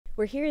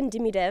We're here in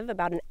Demidov,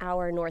 about an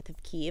hour north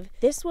of Kyiv.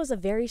 This was a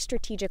very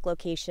strategic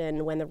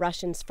location when the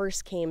Russians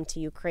first came to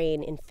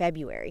Ukraine in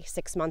February,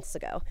 6 months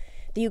ago.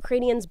 The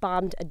Ukrainians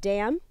bombed a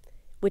dam,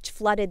 which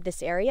flooded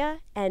this area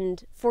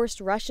and forced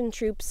Russian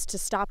troops to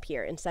stop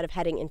here instead of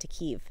heading into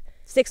Kyiv.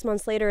 6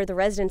 months later, the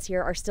residents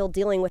here are still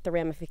dealing with the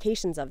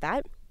ramifications of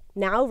that.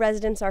 Now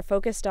residents are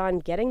focused on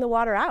getting the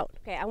water out.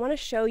 Okay, I want to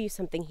show you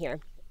something here.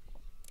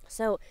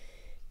 So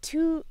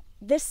to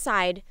this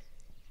side,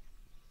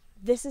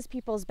 this is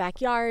people's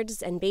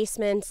backyards and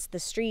basements, the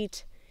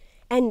street,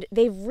 and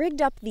they've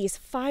rigged up these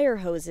fire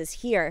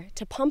hoses here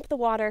to pump the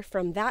water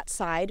from that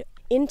side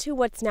into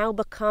what's now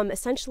become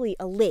essentially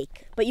a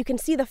lake. But you can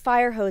see the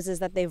fire hoses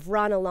that they've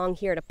run along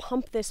here to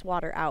pump this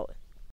water out.